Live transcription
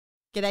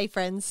G'day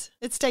friends,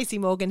 it's Stacey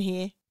Morgan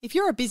here. If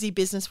you're a busy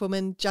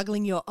businesswoman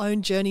juggling your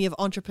own journey of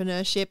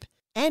entrepreneurship,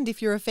 and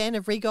if you're a fan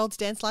of Regold's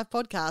Dance Life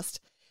podcast,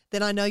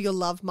 then I know you'll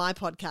love my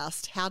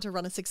podcast, How to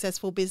Run a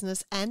Successful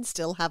Business and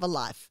Still Have a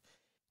Life.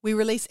 We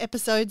release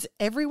episodes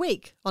every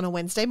week on a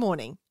Wednesday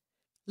morning.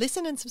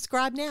 Listen and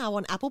subscribe now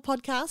on Apple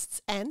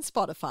Podcasts and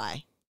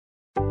Spotify.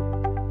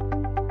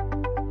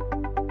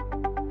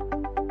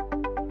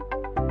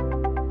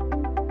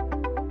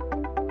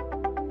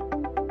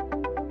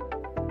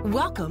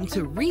 Welcome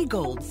to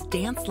Regold's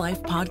Dance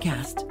Life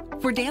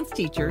podcast for dance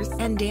teachers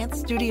and dance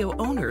studio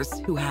owners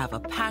who have a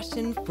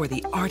passion for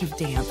the art of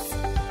dance.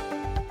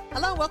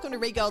 Hello, welcome to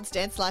Regold's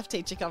Dance Life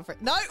Teacher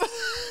Conference. No,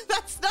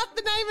 that's not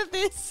the name of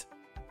this.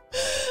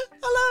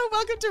 Hello,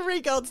 welcome to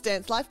Regold's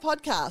Dance Life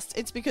podcast.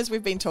 It's because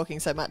we've been talking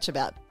so much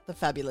about the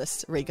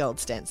fabulous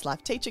Regold's Dance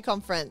Life Teacher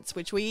Conference,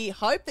 which we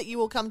hope that you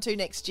will come to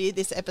next year.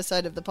 This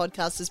episode of the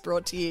podcast is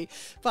brought to you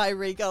by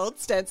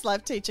Regold's Dance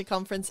Life Teacher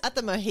Conference at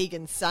the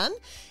Mohegan Sun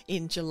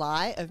in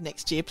July of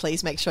next year.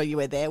 Please make sure you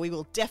are there. We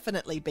will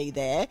definitely be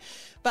there.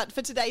 But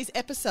for today's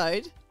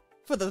episode,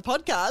 for the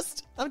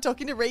podcast, I'm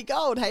talking to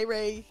Regold. Hey,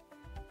 Ree.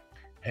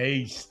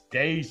 Hey,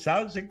 Stace,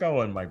 how's it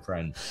going, my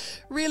friend?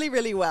 Really,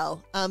 really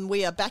well.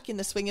 We are back in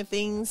the swing of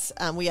things.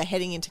 We are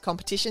heading into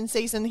competition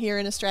season here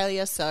in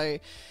Australia, so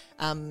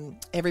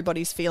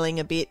everybody's feeling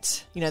a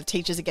bit, the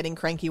teachers are getting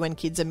cranky when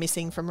kids are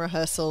missing from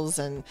rehearsals,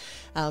 and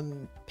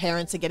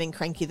parents are getting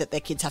cranky that their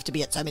kids have to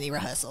be at so many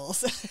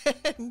rehearsals.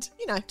 And,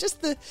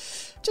 just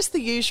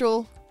the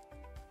usual,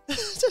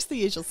 just the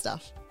usual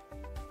stuff.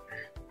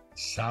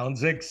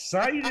 Sounds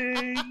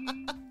exciting.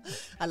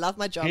 I love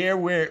my job. Here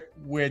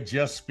we're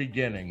just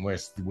beginning.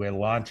 We're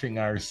launching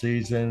our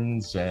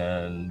seasons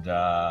and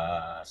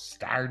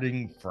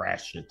starting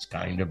fresh. It's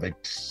kind of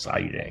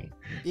exciting.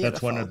 Beautiful.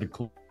 That's one of the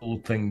cool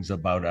things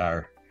about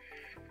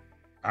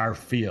our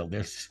field.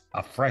 There's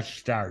a fresh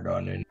start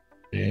on an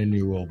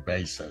annual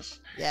basis.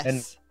 Yes.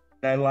 And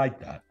I like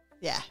that.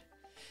 Yeah.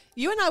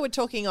 You and I were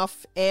talking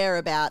off air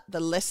about the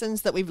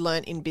lessons that we've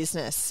learned in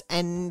business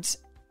and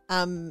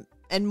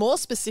more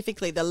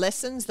specifically, the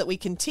lessons that we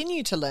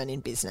continue to learn in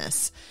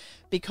business,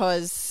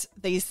 because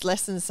these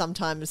lessons,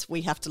 sometimes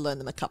we have to learn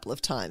them a couple of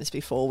times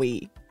before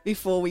we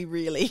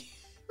really,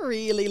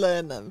 really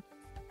learn them.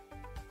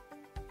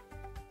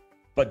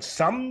 But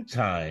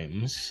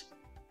sometimes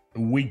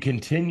we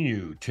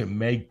continue to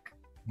make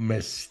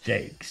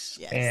mistakes.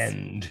 Yes.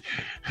 And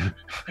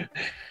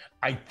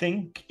I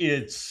think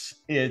it's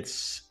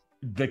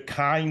the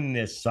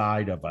kindness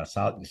side of us.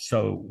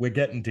 So we're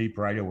getting deep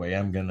right away.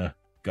 I'm going to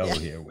go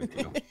here with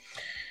you.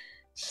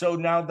 So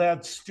now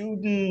that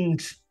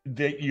student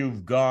that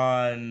you've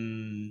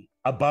gone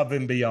above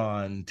and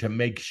beyond to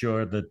make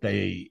sure that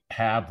they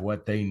have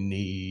what they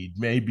need,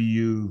 maybe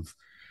you've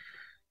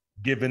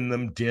given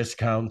them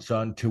discounts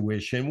on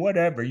tuition,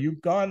 whatever,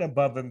 you've gone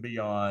above and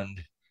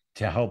beyond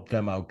to help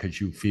them out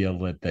because you feel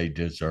that they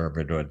deserve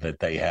it or that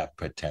they have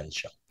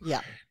potential.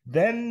 Yeah.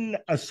 Then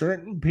a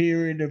certain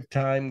period of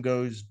time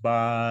goes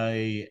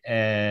by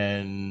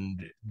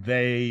and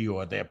they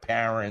or their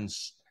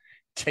parents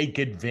take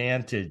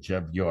advantage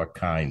of your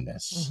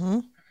kindness. Mm-hmm.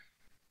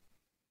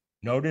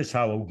 Notice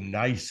how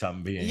nice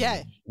I'm being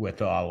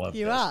with all of this.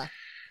 You are.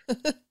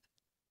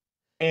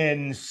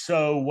 And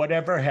so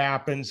whatever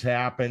happens,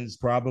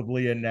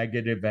 probably a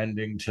negative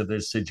ending to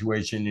this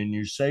situation. And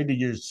you say to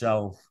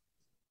yourself,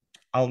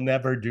 I'll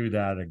never do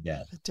that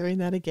again. Doing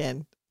that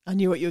again. I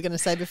knew what you were going to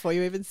say before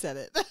you even said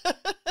it.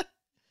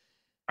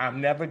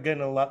 I'm never going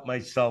to let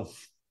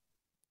myself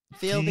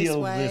feel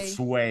this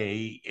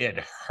way. It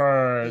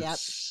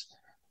hurts.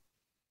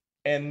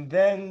 Yep. And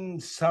then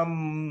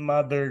some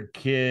other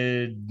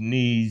kid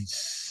needs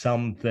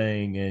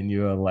something and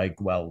you're like,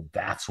 well,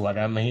 that's what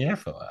I'm here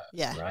for.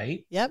 Yeah.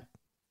 Right? Yep.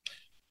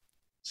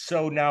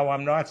 So now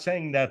I'm not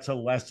saying that's a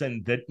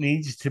lesson that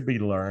needs to be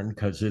learned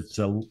because it's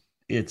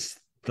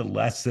the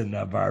lesson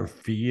of our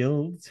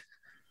field,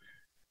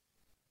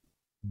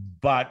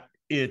 but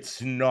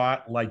it's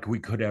not like we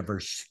could ever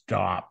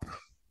stop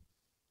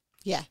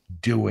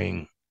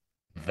doing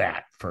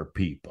that for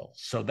people.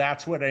 So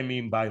that's what I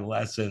mean by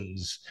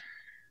lessons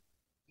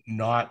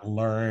not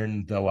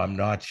learned, though I'm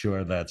not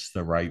sure that's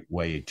the right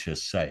way to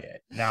say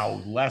it.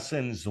 Now,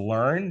 lessons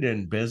learned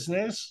in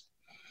business,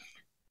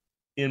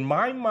 in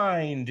my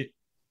mind,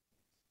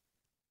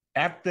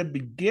 at the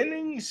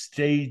beginning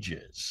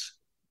stages,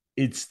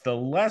 it's the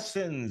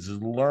lessons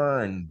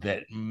learned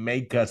that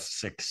make us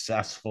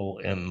successful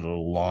in the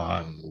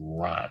long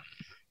run.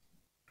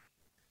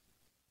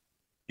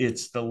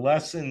 It's the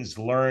lessons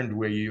learned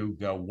where you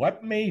go,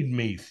 what made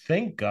me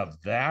think of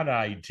that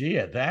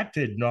idea? That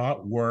did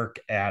not work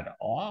at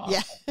all.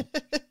 Yeah.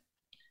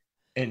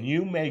 And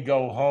you may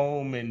go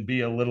home and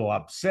be a little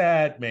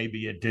upset.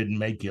 Maybe it didn't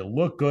make you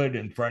look good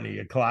in front of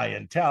your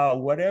clientele,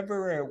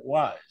 whatever it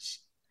was.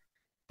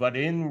 But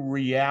in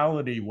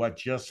reality, what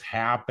just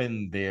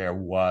happened there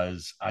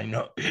was, I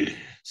know,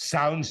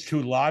 sounds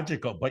too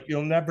logical, but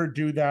you'll never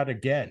do that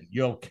again.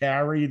 You'll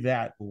carry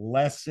that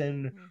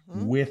lesson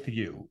with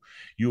you.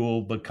 You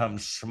will become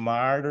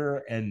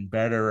smarter and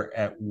better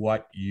at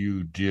what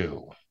you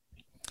do.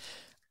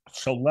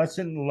 So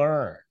lesson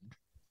learned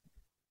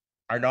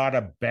are not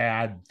a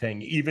bad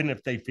thing, even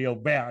if they feel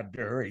bad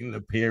during the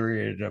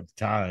period of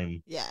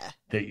time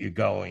that you're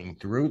going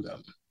through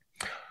them.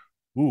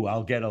 Ooh,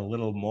 I'll get a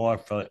little more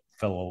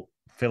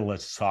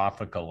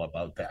philosophical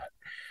about that.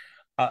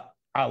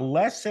 A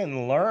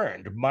lesson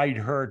learned might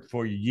hurt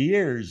for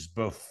years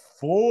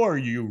before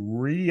you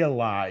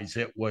realize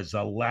it was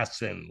a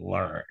lesson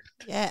learned.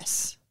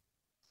 Yes.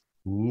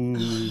 Ooh.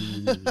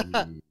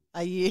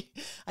 Are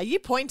you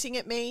pointing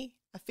at me?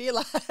 I feel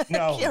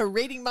like you're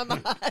reading my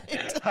mind.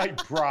 I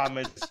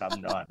promise I'm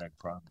not. I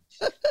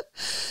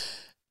promise.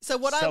 So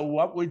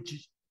what would you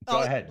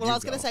go ahead? Well, I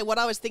was going to say what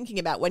I was thinking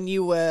about when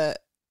you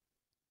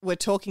were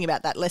talking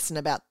about that lesson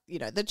about,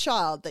 the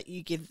child that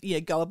you give,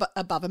 go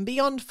above and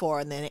beyond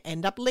for, and then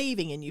end up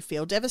leaving and you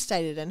feel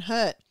devastated and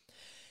hurt.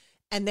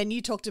 And then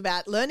you talked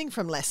about learning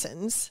from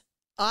lessons.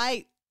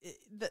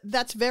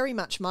 That's very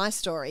much my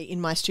story in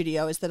my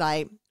studio, is that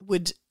I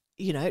would,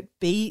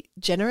 be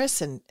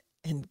generous and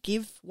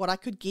give what I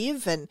could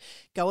give and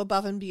go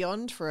above and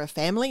beyond for a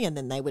family, and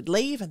then they would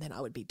leave and then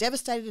I would be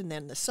devastated and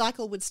then the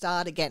cycle would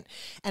start again.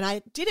 And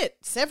I did it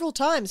several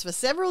times for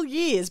several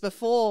years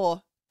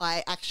before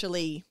I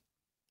actually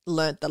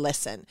learnt the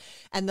lesson.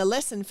 And the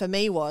lesson for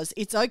me was,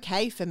 it's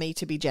okay for me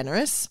to be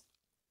generous.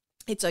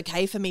 It's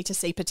okay for me to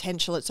see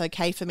potential. It's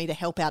okay for me to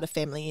help out a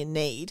family in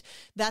need.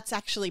 That's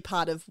actually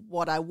part of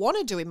what I want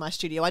to do in my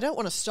studio. I don't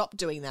want to stop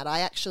doing that.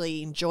 I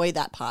actually enjoy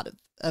that part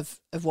of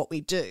what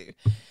we do.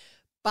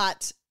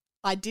 But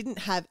I didn't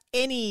have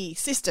any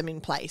system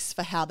in place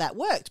for how that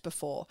worked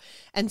before.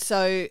 And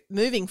so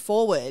moving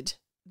forward,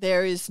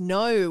 there is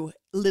no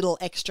little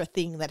extra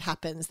thing that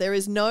happens. There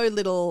is no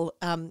little,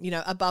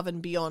 above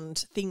and beyond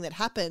thing that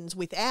happens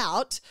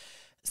without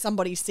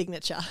somebody's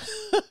signature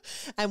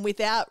and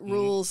without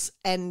rules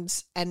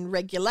and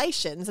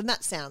regulations. And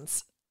that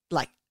sounds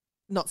like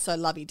not so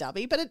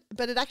lovey-dovey, but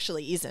it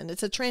actually isn't.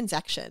 It's a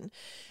transaction.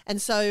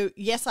 And so,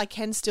 yes, I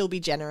can still be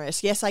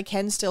generous. Yes, I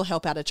can still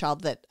help out a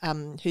child that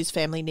whose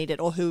family need it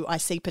or who I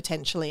see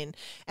potential in.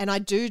 And I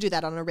do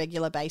that on a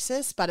regular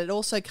basis, but it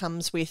also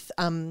comes with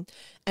an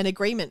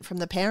agreement from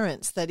the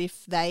parents that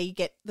if they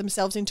get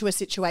themselves into a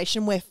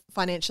situation where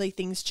financially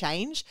things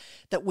change,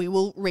 that we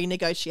will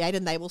renegotiate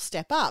and they will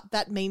step up.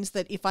 That means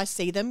that if I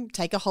see them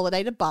take a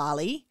holiday to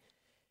Bali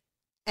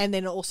and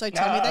then also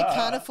tell me they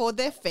can't afford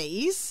their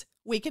fees,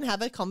 we can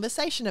have a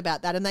conversation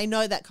about that, and they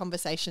know that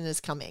conversation is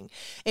coming.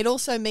 It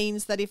also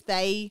means that if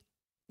they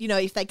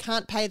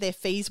can't pay their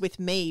fees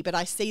with me, but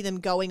I see them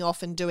going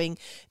off and doing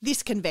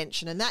this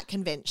convention and that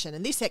convention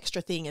and this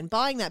extra thing and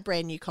buying that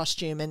brand new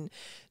costume and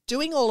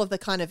doing all of the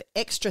kind of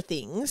extra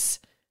things,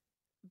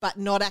 but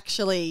not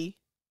actually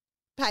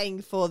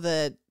paying for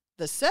the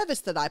service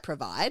that I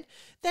provide,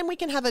 then we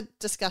can have a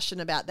discussion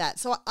about that.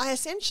 So I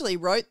essentially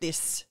wrote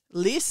this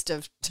list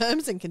of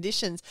terms and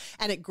conditions,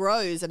 and it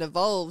grows and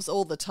evolves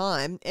all the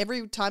time.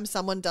 Every time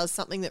someone does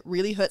something that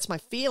really hurts my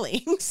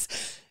feelings,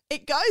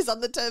 it goes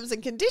on the terms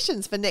and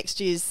conditions for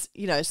next year's,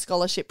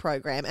 scholarship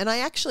program. And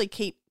I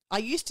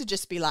used to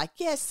just be like,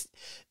 yes,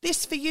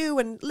 this for you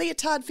and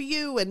leotard for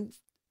you and,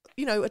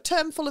 a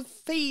term full of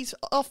fees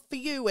off for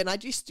you. And I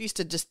just used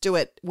to just do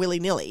it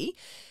willy-nilly.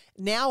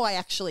 Now I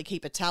actually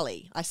keep a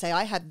tally. I say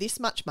I have this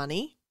much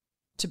money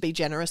to be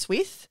generous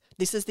with.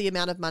 This is the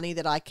amount of money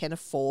that I can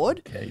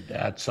afford. Okay,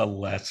 that's a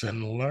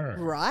lesson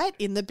learned. Right,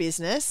 in the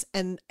business.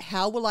 And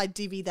how will I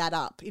divvy that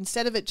up?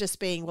 Instead of it just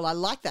being, well, I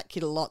like that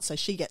kid a lot, so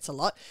she gets a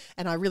lot.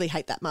 And I really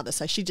hate that mother,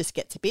 so she just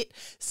gets a bit.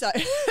 So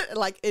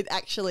it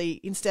actually,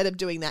 instead of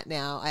doing that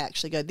now, I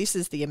actually go, this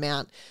is the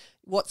amount.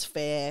 What's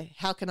fair?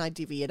 How can I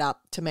divvy it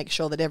up to make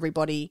sure that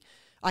everybody,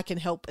 I can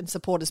help and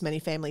support as many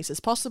families as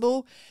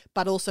possible,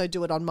 but also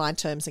do it on my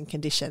terms and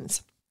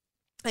conditions.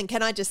 And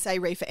can I just say,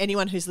 Ree, for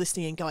anyone who's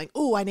listening and going,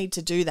 oh, I need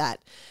to do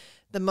that,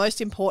 the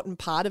most important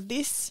part of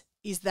this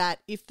is that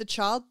the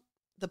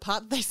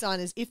part that they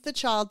sign is if the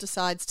child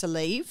decides to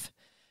leave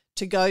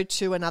to go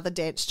to another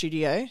dance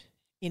studio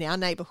in our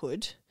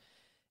neighbourhood,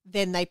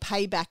 then they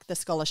pay back the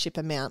scholarship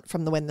amount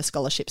from when the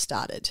scholarship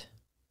started.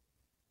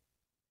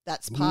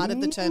 That's part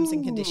of the terms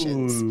and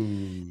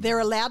conditions. They're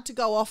allowed to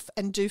go off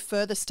and do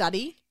further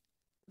study.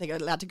 They're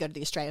allowed to go to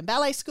the Australian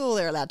Ballet School.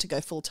 They're allowed to go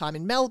full-time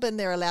in Melbourne.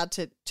 They're allowed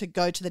to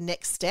go to the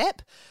next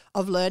step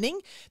of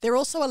learning. They're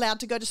also allowed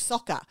to go to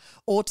soccer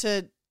or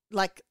to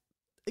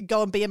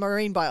go and be a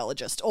marine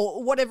biologist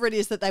or whatever it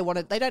is that they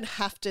want. They don't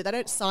have to. They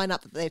don't sign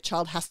up that their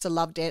child has to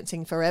love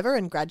dancing forever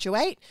and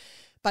graduate.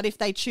 But if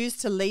they choose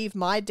to leave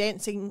my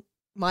dance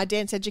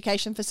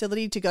education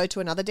facility to go to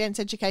another dance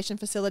education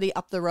facility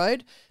up the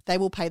road, they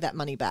will pay that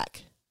money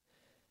back.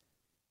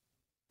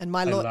 And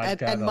my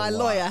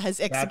lawyer has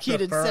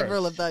executed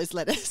several of those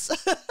letters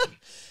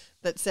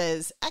that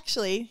says,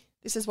 actually,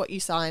 this is what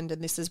you signed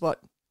and this is what,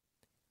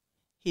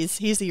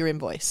 here's your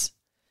invoice.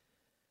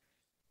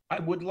 I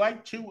would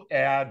like to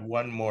add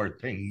one more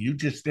thing. You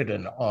just did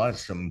an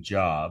awesome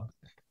job.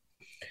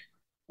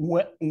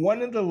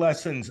 One of the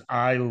lessons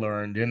I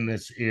learned in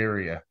this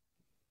area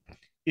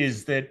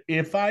is that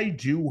if I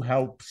do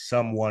help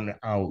someone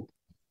out,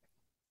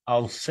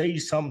 I'll say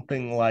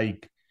something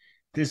like,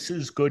 this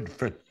is good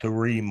for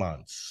 3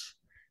 months.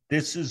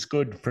 This is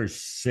good for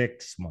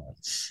 6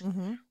 months.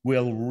 Mm-hmm.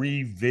 We'll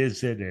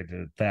revisit it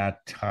at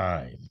that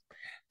time.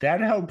 That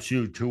helps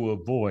you to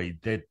avoid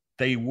that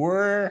they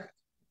were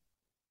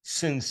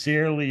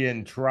sincerely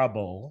in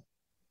trouble,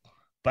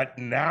 but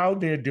now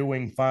they're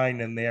doing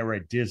fine and they're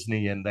at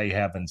Disney and they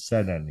haven't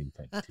said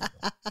anything to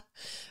you.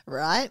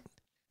 Right.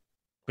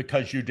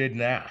 Because you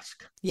didn't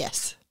ask.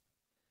 Yes.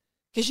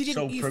 Because you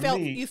didn't. So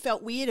you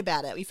felt weird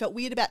about it. You felt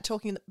weird about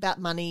talking about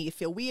money. You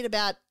feel weird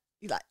about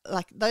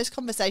like those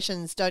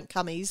conversations don't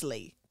come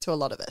easily to a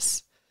lot of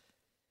us.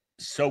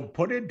 So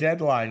put a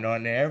deadline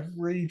on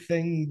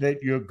everything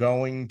that you're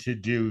going to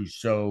do,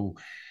 so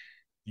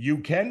you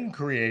can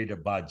create a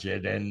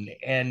budget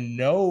and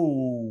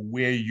know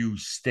where you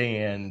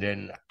stand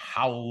and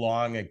how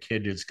long a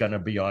kid is going to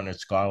be on a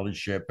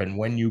scholarship and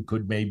when you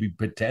could maybe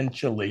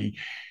potentially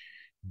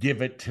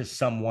give it to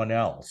someone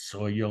else,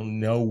 or you'll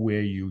know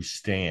where you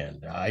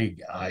stand.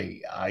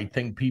 I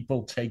think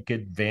people take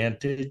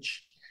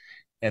advantage,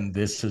 and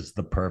this is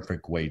the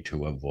perfect way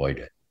to avoid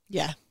it.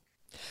 Yeah.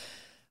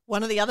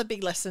 One of the other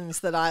big lessons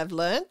that I've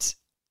learnt,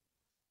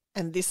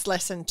 and this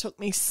lesson took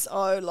me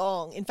so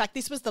long. In fact,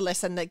 this was the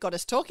lesson that got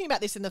us talking about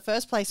this in the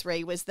first place,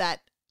 Ree, was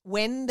that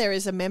when there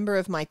is a member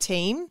of my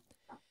team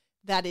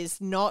that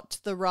is not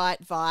the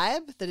right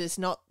vibe, that is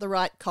not the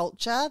right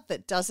culture,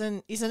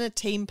 that isn't a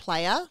team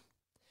player,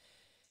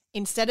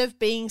 instead of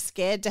being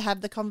scared to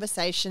have the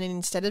conversation and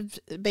instead of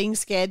being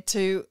scared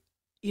to,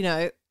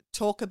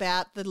 talk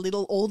about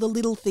all the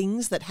little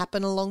things that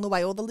happen along the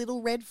way, all the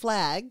little red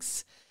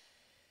flags.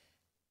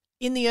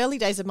 In the early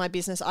days of my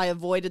business, I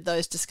avoided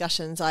those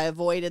discussions. I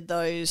avoided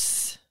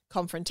those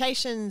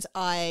confrontations.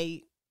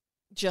 I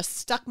just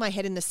stuck my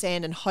head in the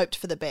sand and hoped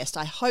for the best.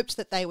 I hoped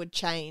that they would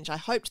change. I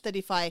hoped that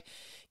if I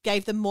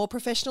gave them more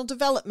professional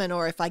development,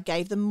 or if I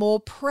gave them more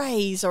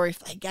praise, or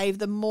if I gave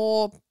them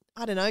more,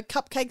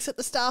 cupcakes at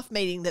the staff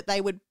meeting, that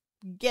they would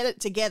get it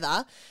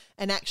together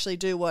and actually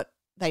do what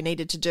they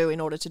needed to do in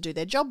order to do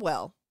their job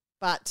well.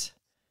 But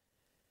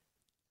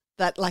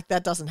that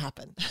doesn't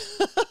happen.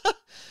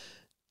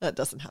 That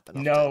doesn't happen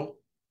often. No,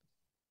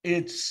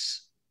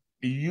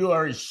 you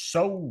are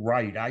so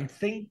right. I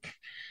think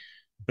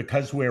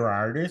because we're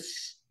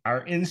artists,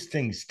 our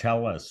instincts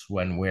tell us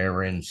when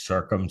we're in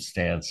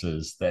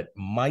circumstances that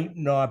might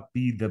not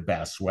be the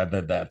best,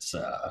 whether that's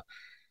a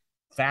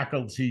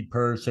faculty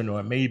person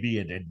or maybe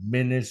an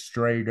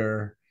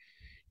administrator,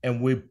 and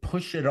we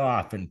push it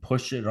off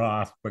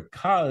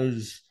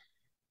because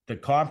the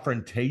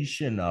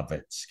confrontation of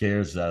it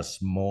scares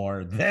us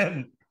more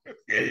than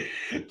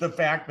the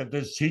fact that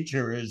this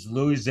teacher is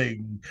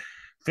losing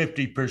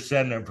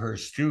 50% of her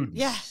students.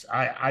 Yeah.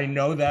 I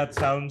know that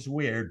sounds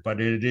weird, but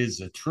it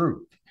is a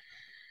truth.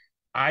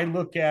 I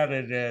look at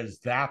it as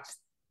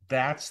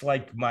that's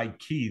like my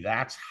key.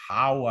 That's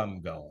how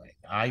I'm going.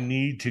 I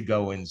need to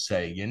go and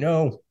say,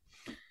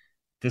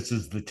 this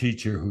is the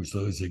teacher who's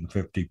losing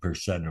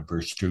 50% of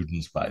her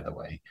students, by the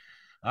way.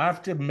 I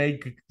have to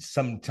make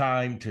some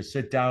time to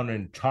sit down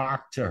and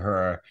talk to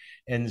her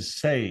and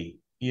say,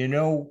 when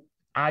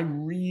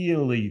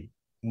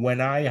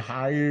I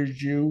hired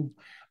you,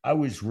 I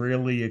was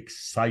really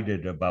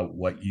excited about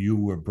what you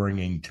were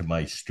bringing to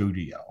my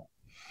studio.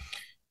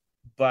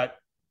 But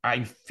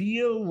I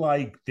feel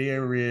like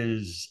there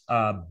is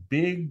a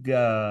big,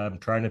 I'm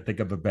trying to think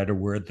of a better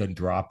word than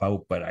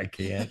dropout, but I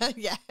can't.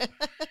 Yeah.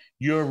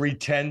 Your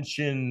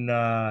retention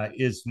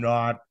is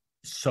not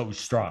so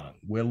strong.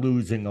 We're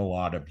losing a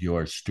lot of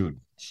your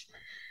students.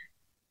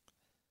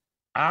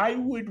 I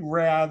would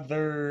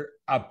rather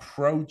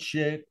approach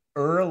it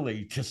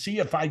early to see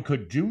if I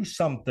could do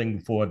something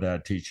for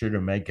the teacher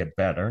to make it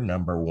better,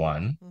 number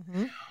one.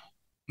 Mm-hmm.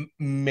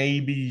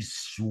 Maybe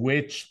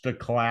switch the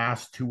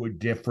class to a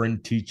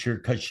different teacher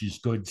because she's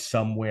good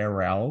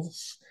somewhere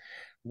else.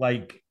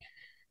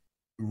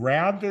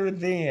 Rather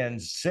than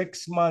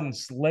 6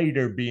 months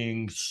later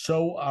being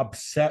so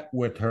upset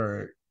with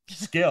her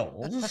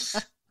skills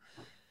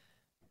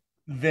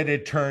that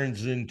it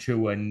turns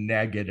into a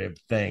negative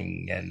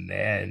thing and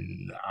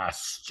a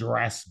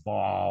stress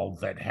ball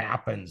that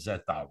happens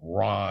at the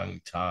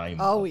wrong time.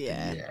 Oh,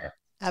 yeah,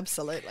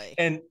 absolutely.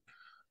 And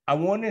I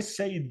want to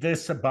say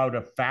this about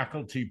a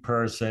faculty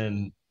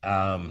person,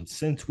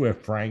 since we're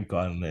frank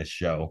on this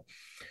show,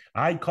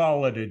 I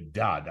call it a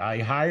dud. I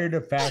hired a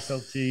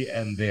faculty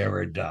and they're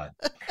a dud.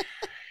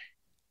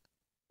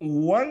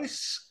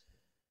 Once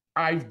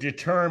I've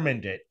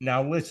determined it,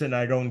 now listen,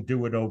 I don't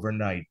do it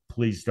overnight.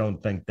 Please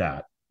don't think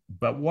that.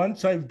 But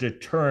once I've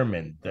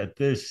determined that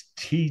this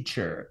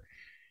teacher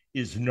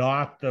is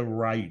not the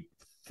right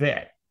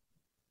fit,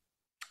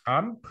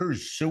 I'm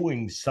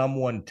pursuing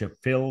someone to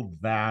fill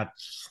that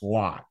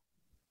slot.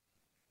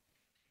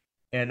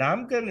 And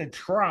I'm going to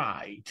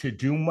try to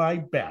do my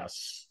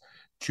best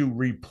to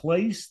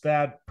replace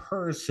that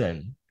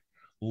person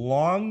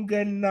long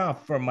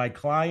enough for my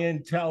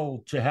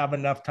clientele to have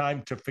enough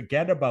time to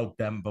forget about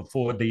them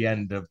before the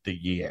end of the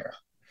year.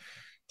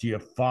 Do you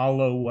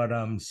follow what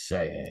I'm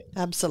saying?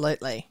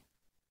 Absolutely.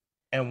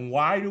 And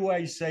why do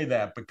I say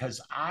that?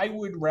 Because I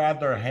would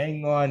rather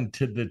hang on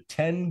to the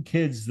 10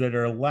 kids that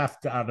are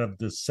left out of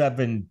the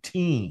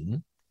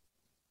 17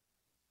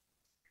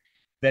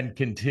 than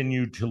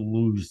continue to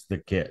lose the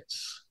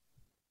kids.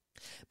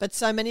 But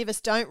so many of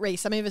us don't,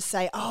 Some of us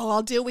say, oh,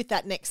 I'll deal with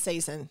that next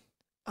season.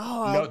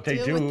 Oh, no,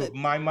 they do.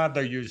 My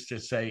mother used to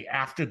say,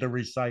 after the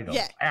recital,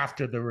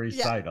 after the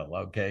recital,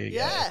 okay?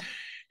 Yeah.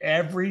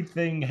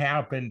 Everything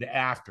happened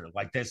after.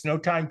 Like, there's no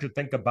time to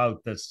think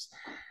about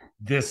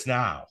this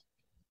now.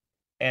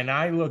 And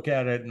I look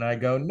at it and I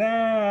go,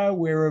 nah,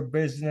 we're a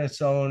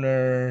business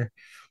owner.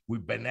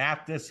 We've been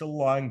at this a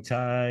long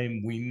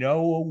time. We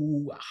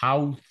know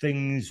how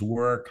things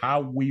work,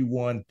 how we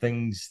want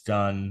things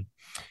done.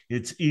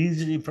 It's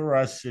easy for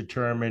us to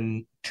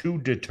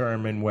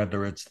determine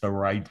whether it's the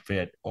right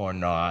fit or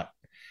not.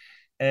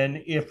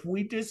 And if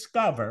we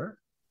discover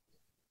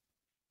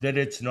that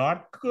it's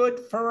not good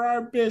for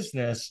our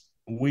business,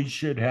 we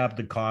should have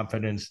the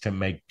confidence to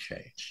make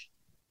change.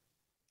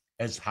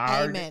 As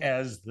hard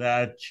as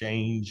that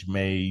change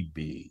may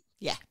be.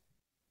 Yeah,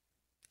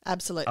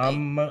 absolutely.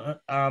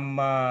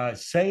 I'm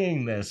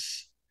saying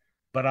this,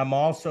 but I'm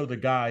also the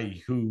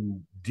guy who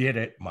did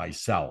it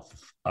myself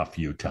a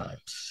few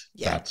times.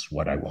 Yeah. That's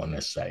what I want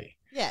to say.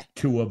 Yeah.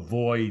 To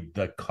avoid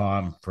the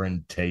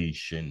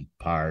confrontation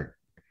part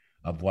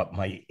of what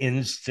my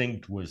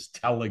instinct was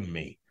telling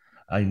me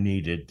I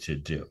needed to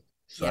do.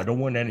 So I don't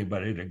want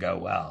anybody to go,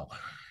 well,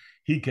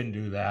 he can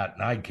do that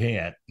and I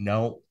can't.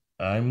 No.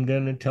 I'm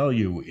going to tell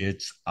you,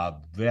 it's a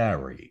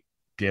very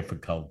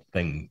difficult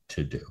thing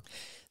to do.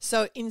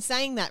 So in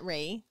saying that,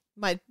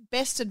 my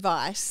best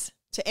advice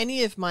to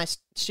any of my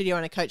studio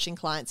owner coaching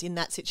clients in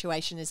that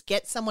situation is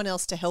get someone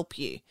else to help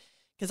you.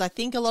 Because I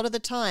think a lot of the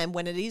time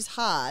when it is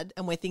hard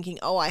and we're thinking,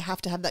 oh, I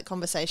have to have that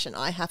conversation,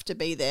 I have to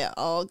be there.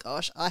 Oh,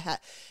 gosh,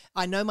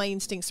 I know my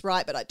instinct's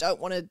right, but I don't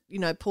want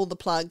to, pull the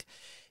plug.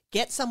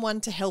 Get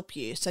someone to help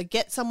you. So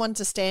get someone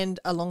to stand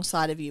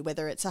alongside of you,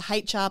 whether it's a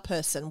HR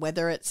person,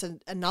 whether it's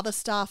another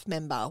staff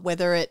member,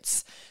 whether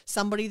it's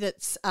somebody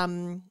that's,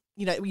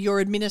 your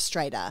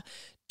administrator.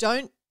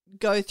 Don't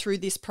go through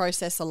this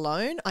process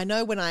alone. I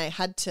know when I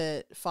had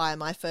to fire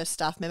my first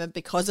staff member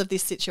because of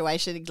this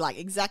situation, like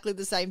exactly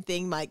the same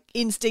thing. My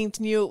instinct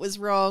knew it was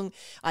wrong.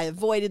 I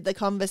avoided the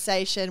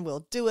conversation.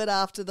 We'll do it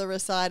after the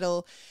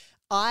recital.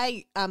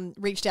 I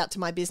reached out to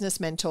my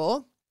business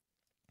mentor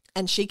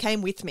and she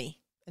came with me.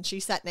 And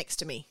she sat next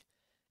to me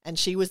and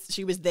she was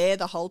there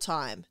the whole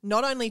time,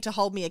 not only to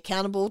hold me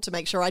accountable to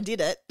make sure I did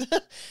it,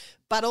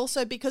 but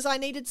also because I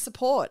needed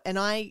support. And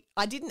I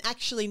didn't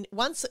actually,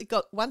 once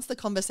the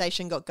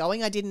conversation got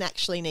going, I didn't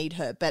actually need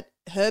her, but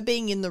her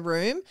being in the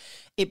room,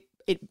 it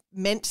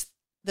meant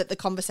that the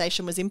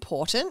conversation was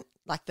important.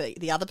 Like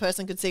the other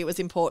person could see it was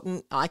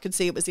important. I could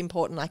see it was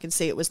important. I could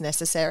see it was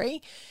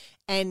necessary.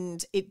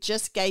 And it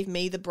just gave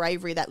me the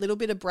bravery, that little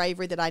bit of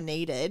bravery that I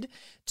needed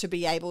to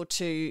be able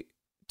to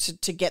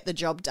get the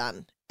job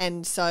done.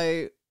 And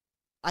so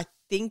I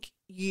think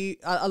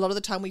a lot of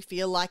the time we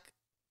feel like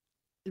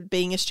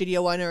being a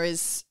studio owner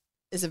is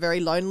a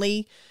very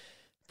lonely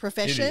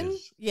profession.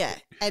 Yeah.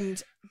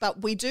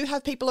 But we do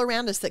have people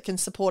around us that can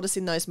support us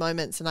in those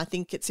moments. And I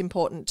think it's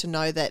important to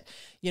know that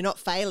you're not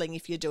failing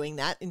if you're doing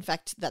that. In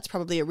fact, that's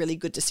probably a really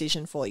good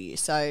decision for you.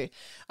 So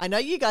I know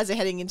you guys are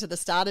heading into the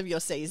start of your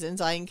seasons.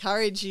 I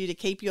encourage you to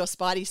keep your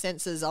spidey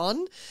senses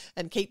on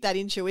and keep that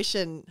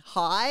intuition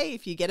high.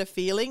 If you get a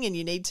feeling and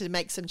you need to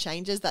make some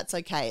changes, that's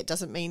okay. It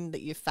doesn't mean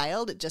that you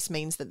failed. It just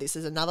means that this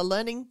is another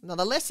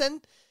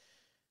lesson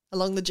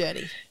along the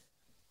journey.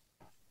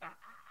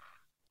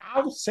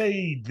 I'll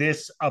say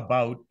this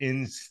about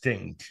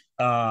instinct,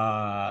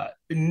 not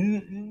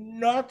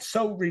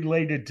so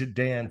related to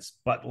dance,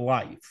 but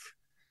life.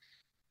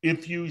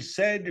 If you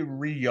said,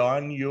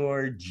 on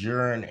your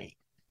journey,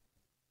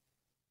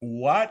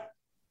 what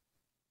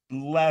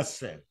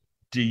lesson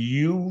do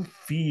you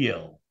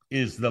feel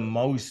is the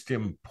most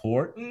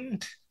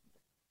important?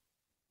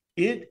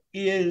 It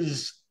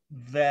is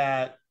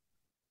that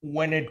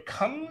when it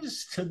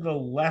comes to the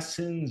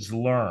lessons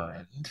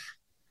learned,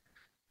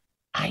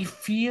 I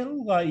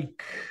feel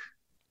like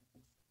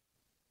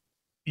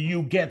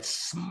you get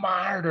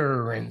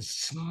smarter and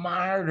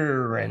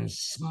smarter and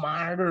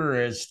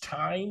smarter as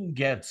time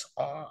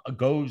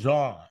goes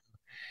on.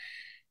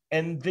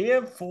 And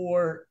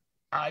therefore,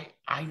 I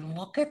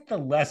look at the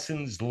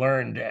lessons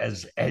learned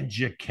as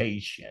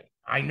education.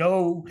 I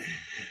know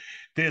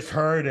there's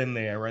hurt in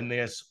there and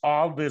there's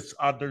all this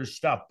other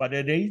stuff, but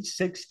at age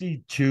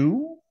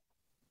 62,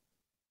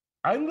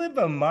 I live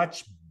a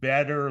much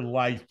better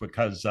life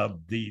because of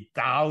the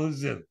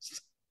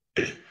thousands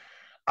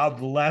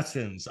of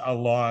lessons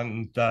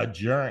along the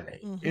journey.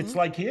 Mm-hmm. It's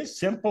like, here's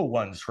simple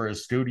ones for a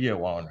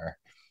studio owner.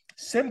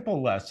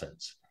 Simple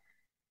lessons.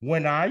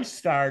 When I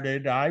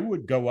started, I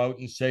would go out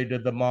and say to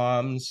the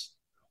moms,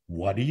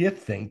 what do you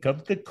think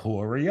of the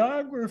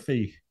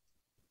choreography?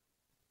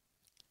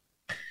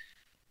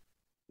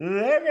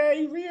 Then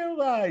I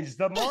realized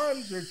the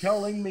moms are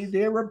telling me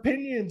their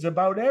opinions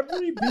about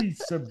every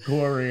piece of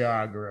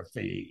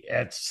choreography,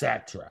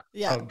 etc.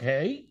 Yeah.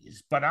 Okay.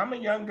 But I'm a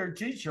younger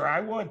teacher.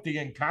 I want the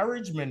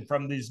encouragement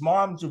from these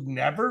moms who've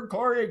never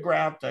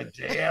choreographed a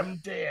damn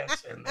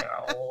dance in their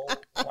whole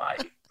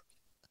life.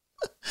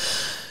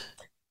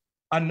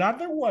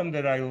 Another one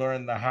that I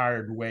learned the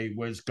hard way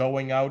was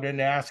going out and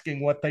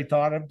asking what they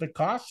thought of the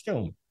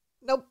costume.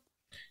 Nope.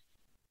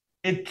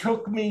 It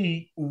took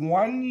me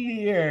 1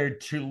 year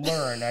to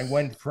learn. I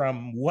went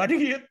from, what do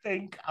you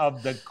think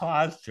of the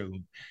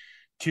costume,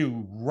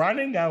 to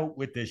running out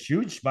with this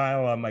huge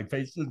smile on my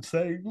face and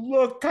saying,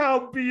 look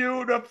how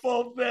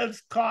beautiful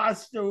this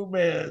costume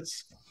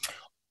is.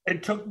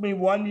 It took me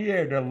 1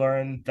 year to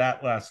learn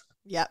that lesson.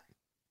 Yep.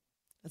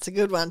 That's a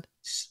good one.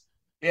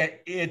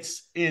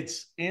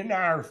 It's in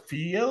our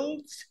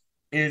fields.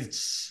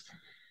 It's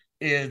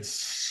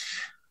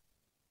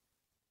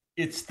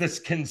this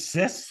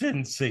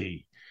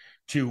consistency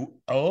to,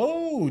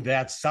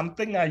 that's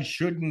something I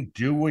shouldn't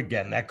do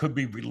again. That could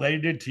be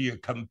related to your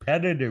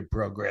competitive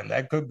program.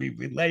 That could be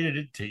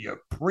related to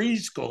your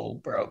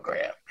preschool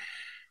program.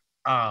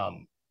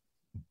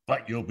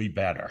 But you'll be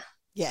better.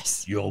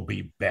 Yes. You'll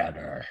be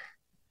better.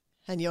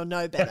 And you'll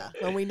know better.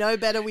 When we know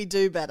better, we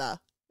do better.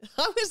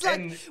 I was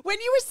like, when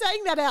you were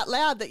saying that out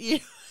loud, that you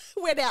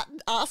went out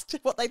and asked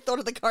what they thought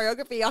of the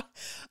choreography,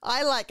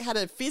 I like had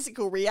a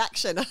physical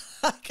reaction,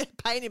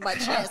 pain in my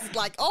chest,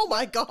 like, oh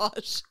my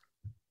gosh,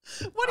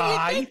 what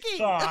are you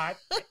thinking? I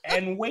thought,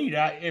 and wait,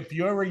 if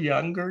you're a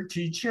younger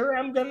teacher,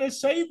 I'm going to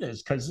say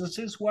this because this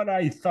is what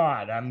I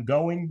thought. I'm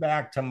going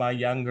back to my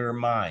younger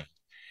mind,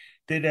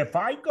 that if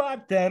I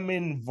got them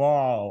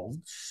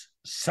involved,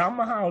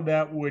 somehow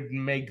that would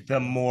make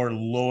them more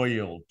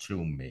loyal to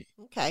me.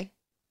 Okay.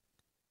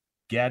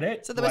 Get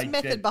it? So there was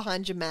method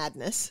behind your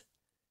madness.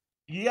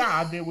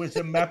 Yeah, there was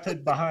a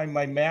method behind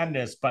my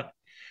madness. But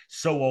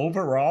so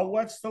overall,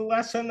 what's the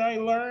lesson I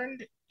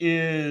learned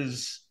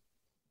is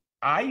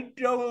I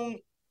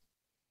don't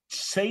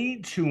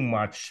say too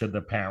much to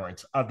the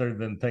parents other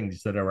than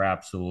things that are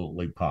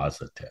absolutely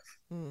positive.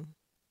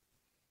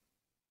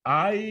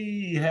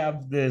 I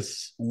have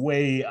this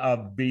way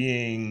of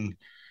being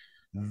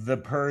the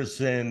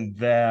person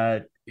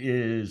that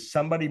is,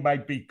 somebody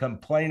might be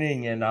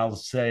complaining and I'll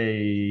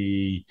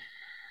say,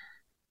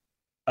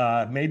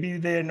 maybe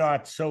they're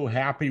not so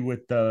happy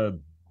with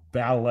the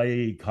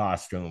ballet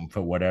costume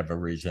for whatever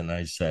reason.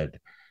 I said,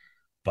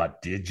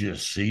 but did you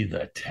see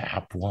the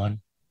tap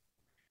one?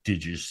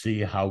 Did you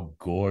see how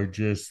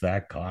gorgeous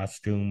that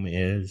costume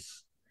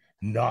is?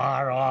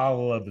 Not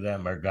all of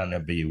them are going to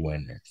be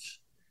winners.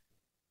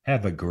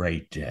 Have a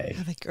great day.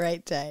 Have a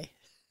great day.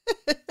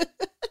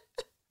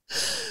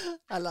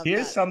 I love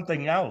Here's that.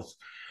 something else.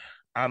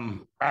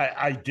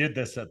 I did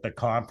this at the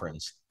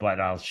conference, but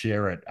I'll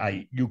share it.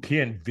 You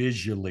can't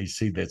visually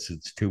see this.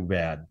 It's too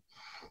bad.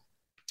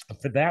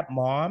 For that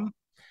mom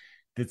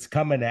that's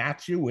coming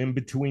at you in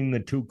between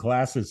the two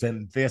classes,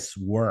 and this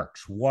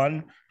works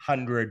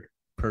 100%.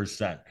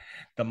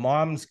 The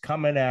mom's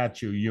coming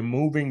at you. You're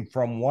moving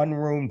from one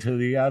room to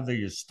the other.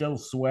 You're still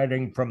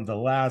sweating from the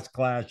last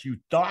class. You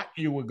thought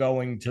you were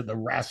going to the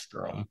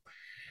restroom,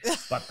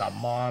 but the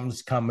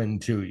mom's coming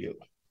to you.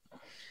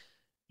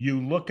 You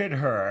look at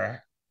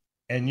her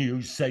and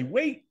you say,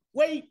 wait,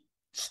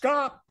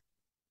 stop.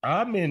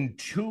 I'm in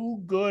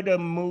too good a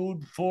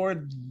mood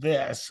for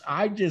this.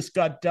 I just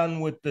got done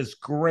with this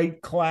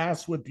great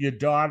class with your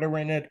daughter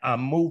in it.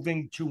 I'm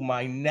moving to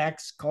my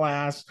next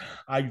class.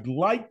 I'd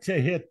like to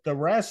hit the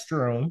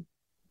restroom.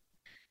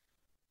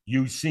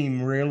 You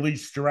seem really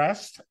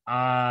stressed.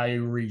 I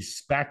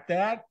respect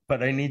that,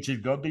 but I need you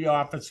to go to the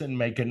office and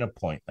make an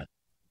appointment.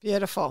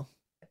 Beautiful.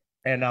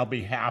 And I'll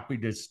be happy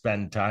to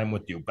spend time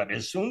with you. But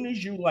as soon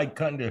as you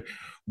kind of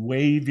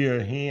wave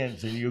your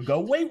hands and you go,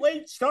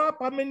 wait, stop,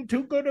 I'm in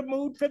too good a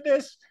mood for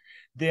this,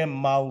 their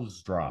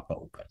mouths drop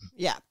open.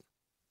 Yeah.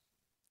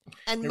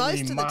 And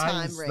most of the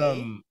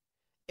time,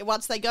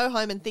 once they go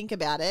home and think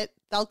about it,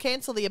 they'll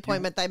cancel the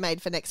appointment they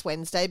made for next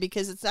Wednesday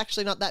because it's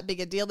actually not that big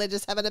a deal. They're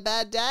just having a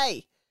bad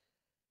day.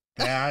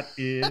 That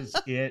is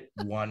it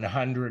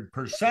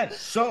 100%.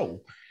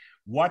 So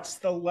what's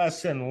the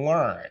lesson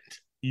learned?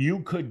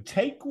 You could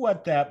take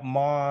what that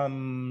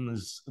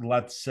mom's,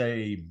 let's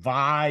say,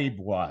 vibe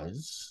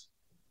was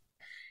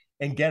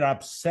and get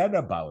upset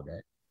about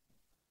it.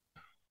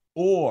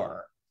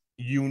 Or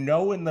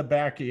in the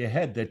back of your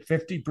head that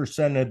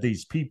 50% of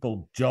these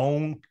people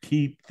don't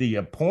keep the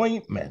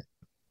appointment.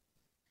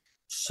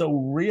 So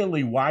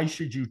really, why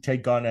should you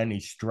take on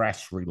any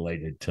stress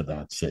related to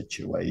that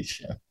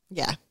situation?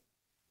 Yeah.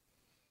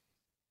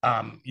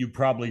 You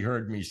probably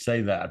heard me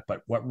say that,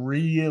 but what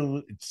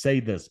really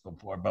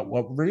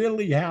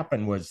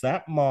happened was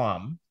that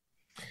mom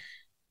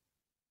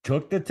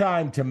took the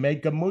time to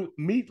make a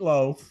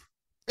meatloaf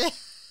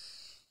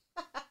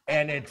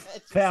and it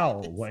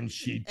fell when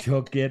she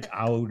took it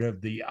out of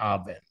the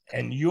oven.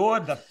 And you're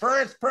the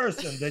first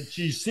person that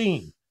she's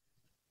seen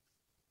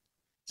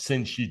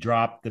since she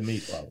dropped the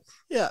meatloaf.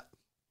 Yeah.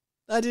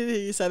 I did hear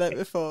you say that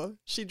before.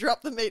 She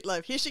dropped the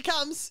meatloaf. Here she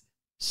comes.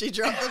 She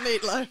dropped the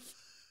meatloaf.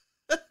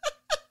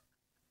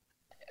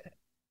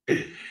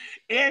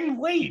 And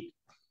wait,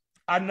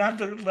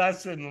 another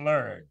lesson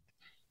learned.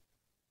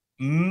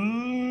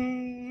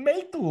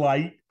 Make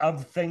light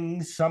of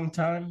things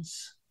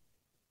sometimes.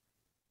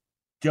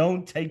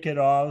 Don't take it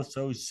all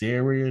so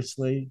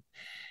seriously.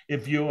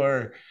 If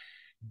you're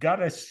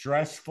got a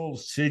stressful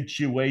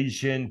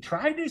situation,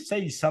 try to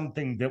say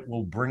something that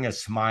will bring a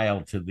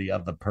smile to the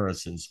other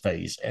person's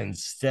face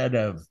instead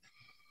of,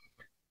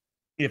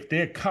 if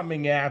they're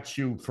coming at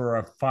you for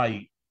a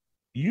fight,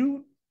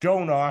 you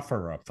don't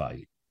offer a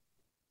fight.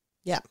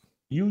 Yeah.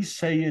 You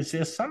say, is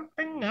there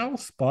something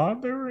else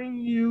bothering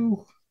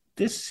you?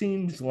 This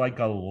seems like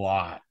a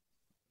lot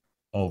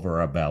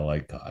over a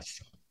ballet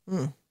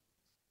costume.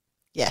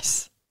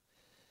 Yes.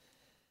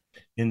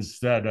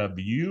 Instead of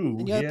you.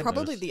 And you're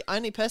probably the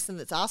only person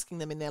that's asking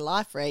them in their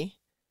life, Ray.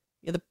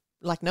 You're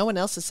like no one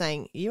else is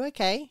saying, are you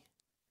okay?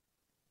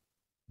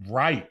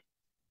 Right.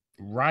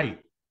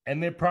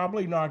 And they're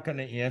probably not going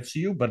to answer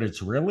you, but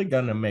it's really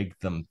going to make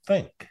them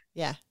think.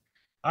 Yeah.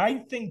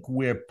 I think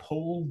we're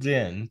pulled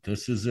in,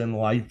 this is in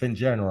life in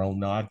general,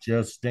 not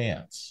just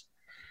dance,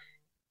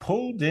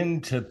 pulled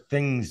into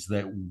things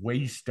that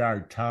waste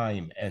our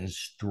time and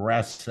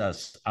stress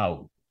us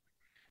out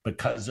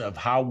because of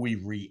how we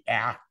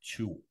react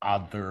to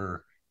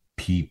other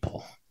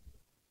people.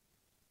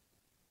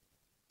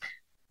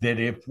 That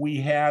if we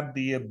had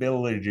the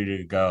ability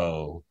to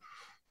go,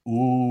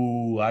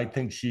 ooh, I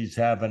think she's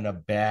having a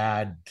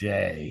bad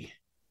day,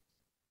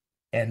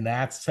 and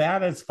that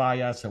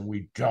satisfies us and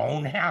we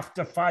don't have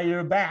to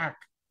fire back,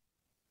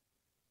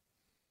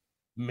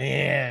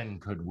 man,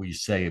 could we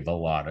save a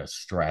lot of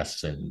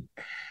stress and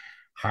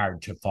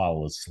hard to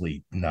fall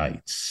asleep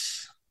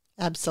nights.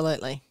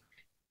 Absolutely.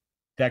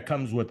 That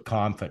comes with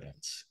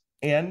confidence.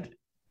 And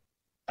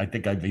I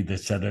think I've either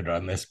said it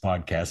on this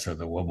podcast or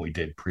the one we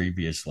did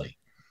previously.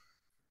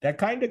 That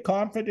kind of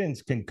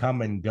confidence can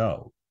come and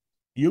go.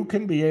 You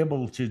can be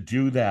able to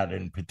do that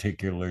in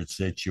particular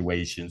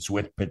situations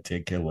with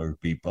particular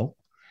people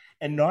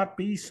and not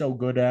be so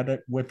good at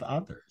it with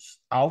others.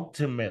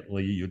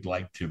 Ultimately, you'd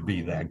like to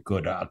be that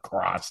good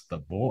across the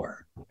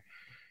board.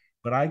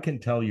 But I can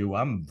tell you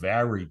I'm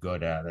very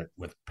good at it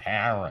with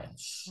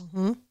parents.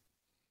 Mm-hmm.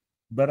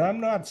 But I'm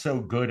not so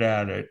good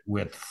at it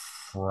with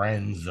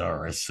friends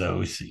or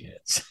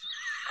associates.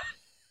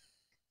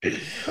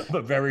 I'm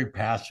a very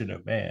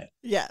passionate man.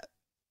 Yeah.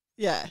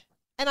 Yeah.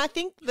 And I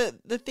think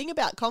the thing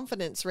about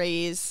confidence,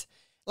 Ree, is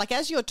like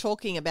as you're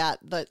talking about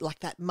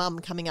that mum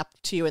coming up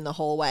to you in the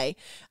hallway,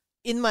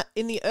 in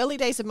the early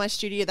days of my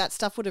studio, that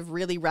stuff would have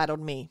really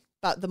rattled me.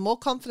 But the more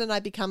confident I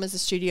become as a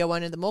studio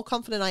owner, the more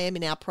confident I am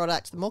in our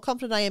product, the more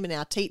confident I am in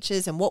our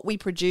teachers and what we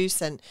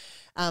produce and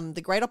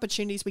the great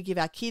opportunities we give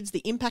our kids,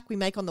 the impact we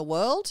make on the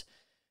world.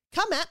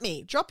 Come at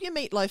me. Drop your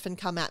meatloaf and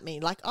come at me.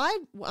 Like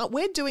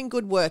we're doing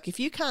good work. If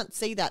you can't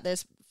see that,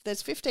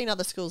 there's 15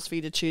 other schools for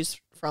you to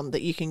choose from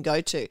that you can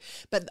go to.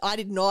 But I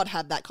did not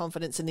have that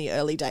confidence in the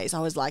early days.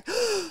 I was like,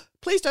 oh,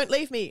 please don't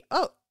leave me.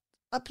 Oh,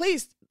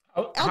 please.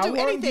 I'll do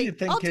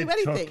anything. I'll do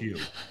anything.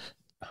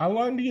 How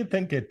long do you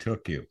think it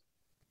took you?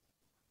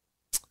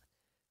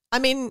 I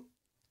mean,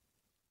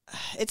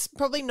 it's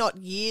probably not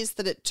years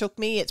that it took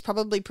me. It's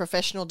probably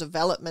professional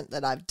development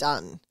that I've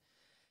done.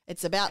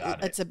 It's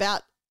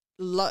about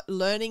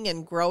learning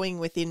and growing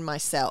within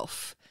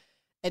myself.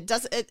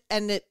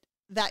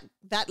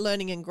 That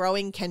learning and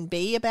growing can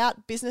be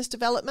about business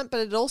development,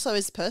 but it also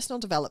is personal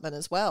development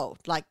as well.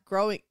 Like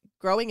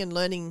growing and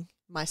learning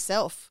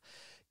myself,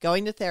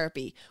 going to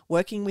therapy,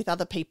 working with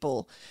other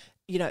people,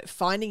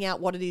 finding out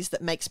what it is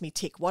that makes me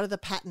tick. What are the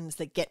patterns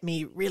that get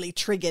me really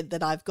triggered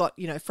that I've got,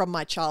 from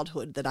my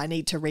childhood that I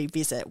need to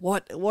revisit?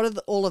 What are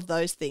all of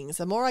those things?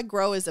 The more I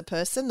grow as a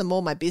person, the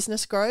more my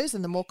business grows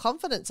and the more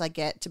confidence I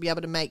get to be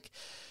able to make,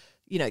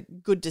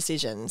 good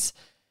decisions.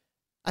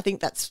 I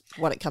think that's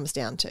what it comes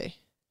down to.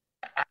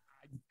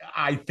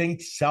 I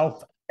think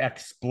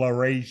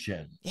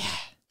self-exploration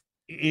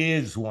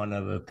is one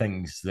of the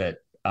things that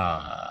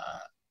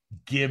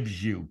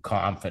gives you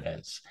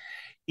confidence.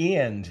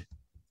 And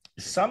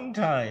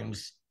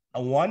sometimes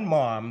one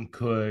mom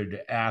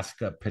could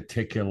ask a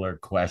particular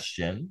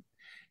question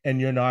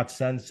and you're not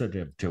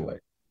sensitive to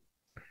it.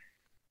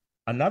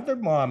 Another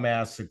mom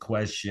asks a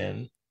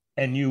question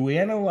and you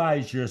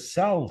analyze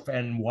yourself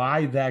and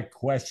why that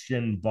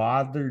question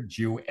bothered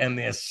you, and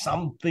there's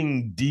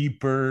something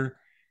deeper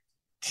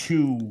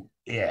to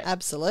it.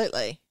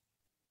 Absolutely.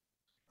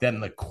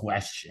 Than the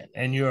question.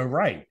 And you're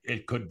right.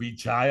 It could be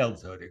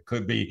childhood. It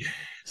could be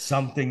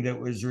something that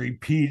was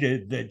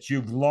repeated that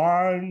you've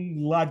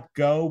long let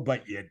go,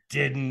 but you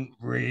didn't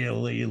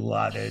really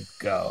let it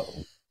go.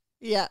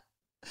 Yeah.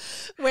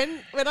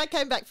 When I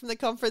came back from the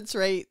conference,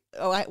 we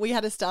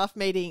had a staff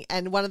meeting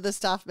and one of the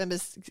staff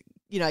members,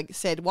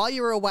 said, while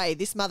you were away,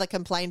 this mother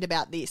complained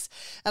about this.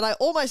 And I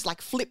almost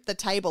flipped the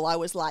table. I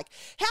was like,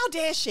 how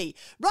dare she?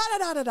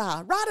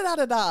 Ra-da-da-da-da,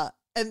 ra-da-da-da-da.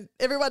 And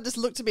everyone just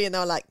looked at me and they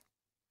were like,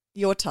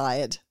 you're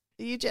tired.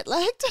 Are you jet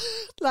lagged?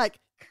 Like,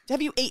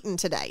 have you eaten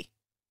today?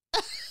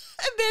 And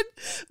then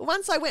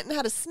once I went and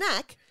had a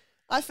snack,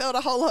 I felt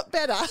a whole lot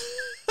better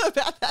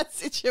about that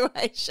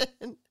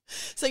situation.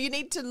 So you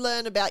need to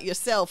learn about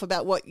yourself,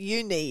 about what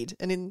you need.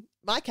 And in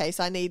my case,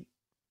 I need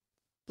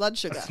blood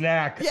sugar. A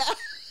snack. Yeah.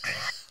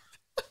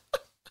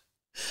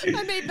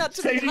 I need not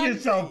to say be to hungry.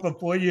 yourself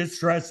before you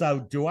stress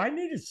out, do I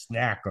need a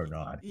snack or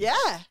not?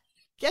 Yeah.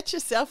 Get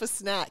yourself a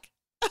snack.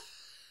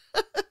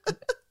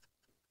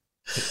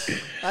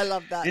 I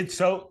love that.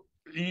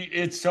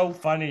 It's so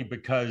funny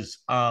because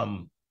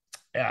I'm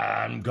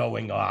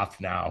going off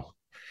now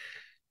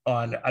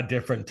on a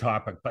different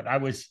topic, but I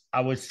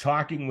was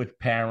talking with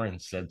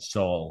parents at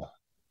Soul,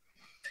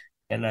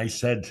 and I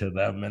said to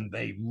them, and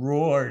they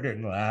roared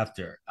in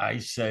laughter. I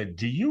said,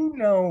 do you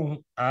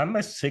know I'm a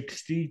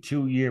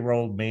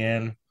 62-year-old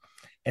man,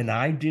 and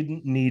I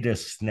didn't need a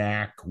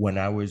snack when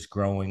I was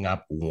growing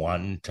up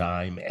one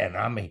time, and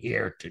I'm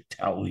here to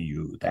tell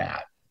you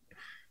that.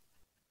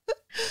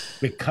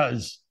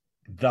 Because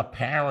the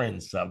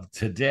parents of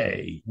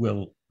today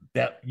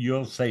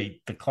you'll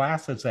say the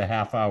class is a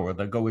half hour.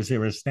 They'll go, is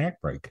there a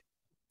snack break?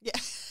 Yeah.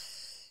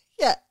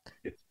 Yeah.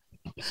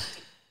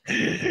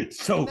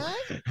 So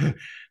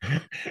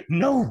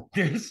no,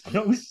 there's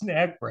no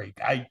snack break.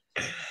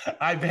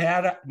 I've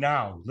had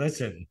now,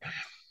 listen,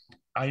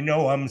 I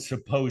know I'm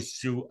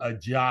supposed to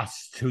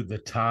adjust to the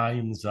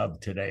times of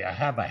today. I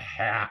have a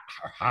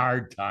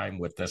hard time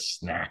with the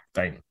snack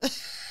thing.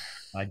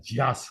 I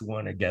just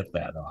want to get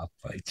that off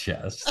my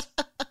chest.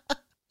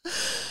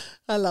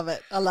 I love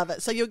it. I love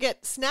it. So you'll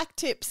get snack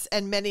tips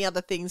and many other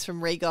things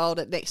from Regold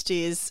at next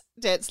year's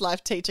Dance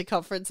Life Teacher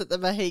Conference at the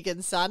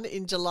Mohegan Sun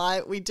in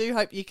July. We do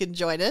hope you can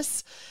join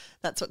us.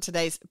 That's what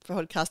today's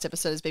podcast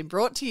episode has been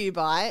brought to you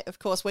by. Of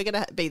course, we're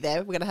going to be there.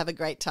 We're going to have a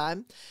great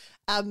time.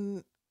 The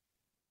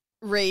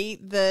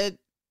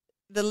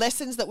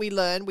lessons that we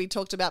learn, we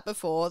talked about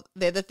before,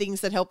 they're the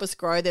things that help us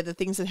grow. They're the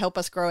things that help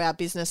us grow our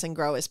business and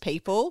grow as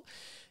people.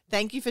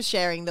 Thank you for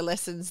sharing the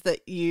lessons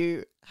that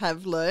you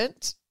have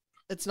learnt.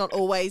 It's not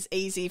always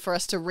easy for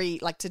us to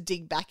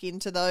dig back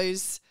into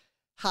those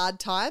hard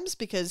times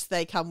because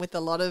they come with a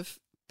lot of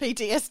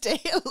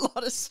PTSD, a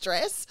lot of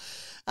stress.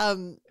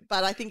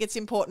 But I think it's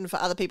important for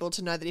other people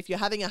to know that if you're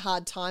having a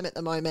hard time at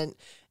the moment,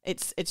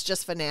 it's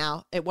just for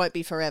now. It won't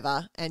be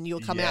forever, and you'll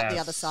come out the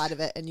other side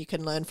of it and you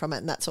can learn from it,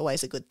 and that's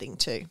always a good thing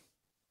too.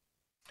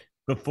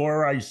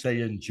 Before I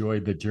say enjoy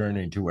the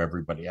journey to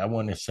everybody, I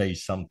want to say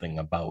something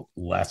about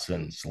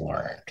lessons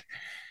learned.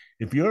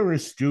 If you're a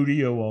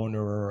studio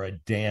owner or a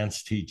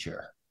dance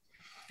teacher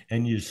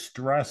and you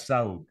stress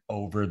out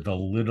over the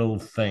little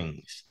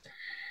things,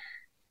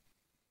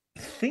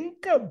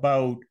 think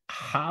about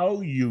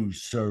how you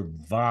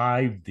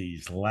survived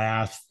these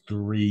last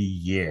 3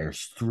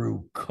 years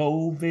through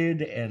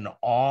COVID and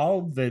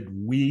all that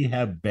we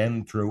have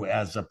been through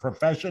as a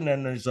profession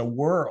and as a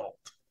world.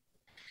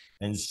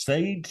 And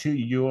say to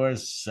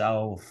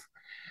yourself,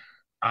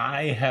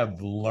 I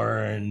have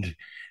learned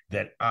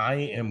that I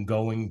am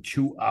going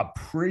to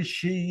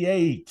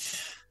appreciate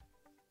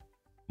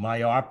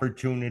my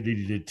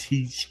opportunity to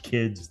teach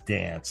kids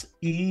dance,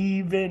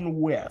 even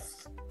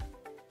with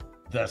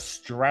the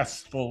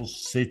stressful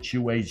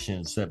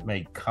situations that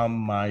may come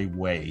my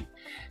way,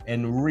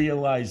 and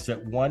realize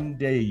that one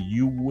day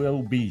you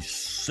will be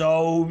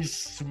so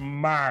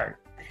smart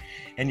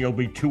and you'll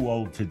be too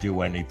old to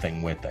do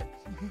anything with it.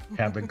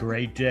 Have a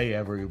great day,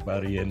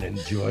 everybody, and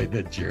enjoy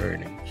the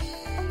journey.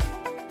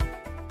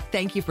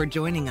 Thank you for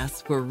joining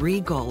us for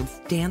Regold's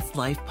Dance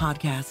Life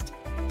podcast.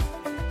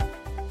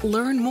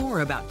 Learn more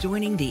about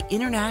joining the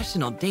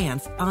International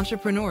Dance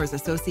Entrepreneurs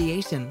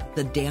Association,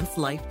 the Dance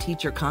Life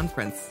Teacher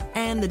Conference,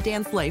 and the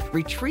Dance Life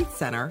Retreat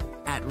Center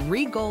at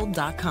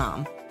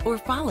regold.com, or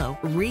follow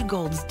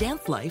Regold's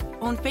Dance Life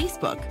on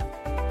Facebook.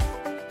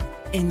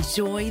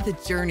 Enjoy the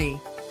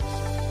journey.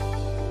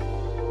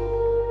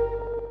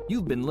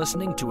 You've been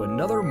listening to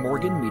another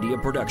Morgan Media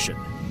production.